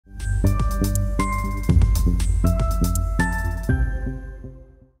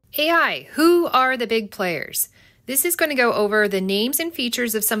AI, who are the big players? This is going to go over the names and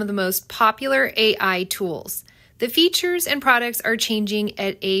features of some of the most popular AI tools. The features and products are changing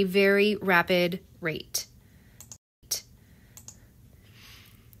at a very rapid rate.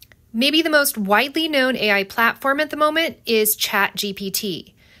 Maybe the most widely known AI platform at the moment is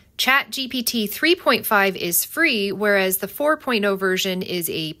ChatGPT. ChatGPT 3.5 is free, whereas the 4.0 version is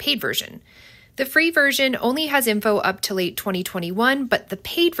a paid version. The free version only has info up to late 2021, but the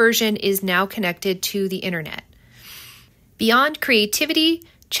paid version is now connected to the internet. Beyond creativity,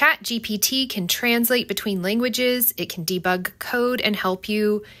 ChatGPT can translate between languages, it can debug code and help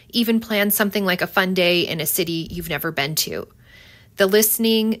you even plan something like a fun day in a city you've never been to. The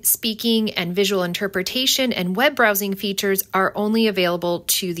listening, speaking, and visual interpretation and web browsing features are only available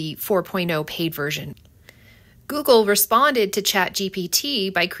to the 4.0 paid version. Google responded to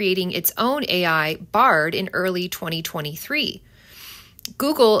ChatGPT by creating its own AI, Bard, in early 2023.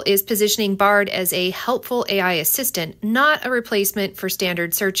 Google is positioning Bard as a helpful AI assistant, not a replacement for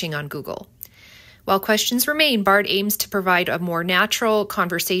standard searching on Google. While questions remain, Bard aims to provide a more natural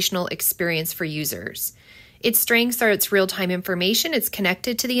conversational experience for users. Its strengths are its real-time information, it's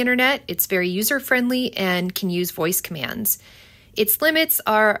connected to the internet, it's very user-friendly, and can use voice commands. Its limits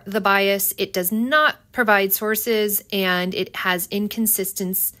are the bias, it does not provide sources, and it has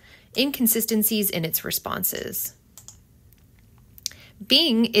inconsistencies in its responses.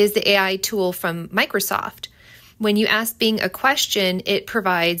 Bing is the AI tool from Microsoft. When you ask Bing a question, it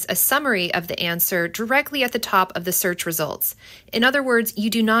provides a summary of the answer directly at the top of the search results. In other words,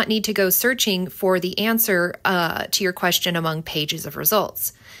 you do not need to go searching for the answer to your question among pages of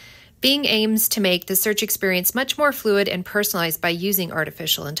results. Bing aims to make the search experience much more fluid and personalized by using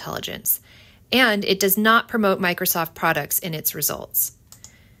artificial intelligence. And it does not promote Microsoft products in its results.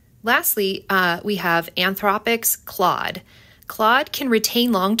 Lastly, we have Anthropic's Claude. Claude can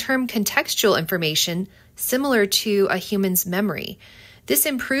retain long-term contextual information similar to a human's memory. This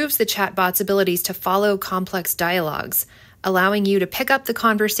improves the chatbot's abilities to follow complex dialogues, allowing you to pick up the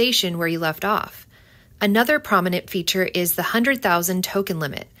conversation where you left off. Another prominent feature is the 100,000 token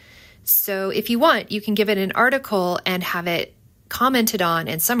limit. So if you want, you can give it an article and have it commented on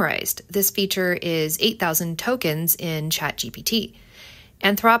and summarized. This feature is 8,000 tokens in ChatGPT.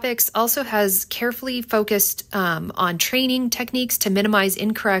 Anthropics also has carefully focused on training techniques to minimize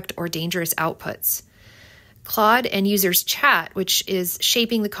incorrect or dangerous outputs. Claude and users chat, which is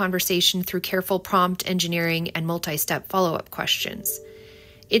shaping the conversation through careful prompt engineering and multi-step follow-up questions.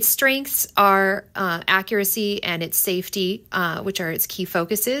 Its strengths are accuracy and its safety, which are its key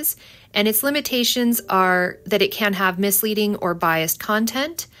focuses, and its limitations are that it can have misleading or biased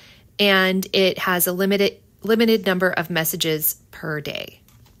content, and it has a limited number of messages per day.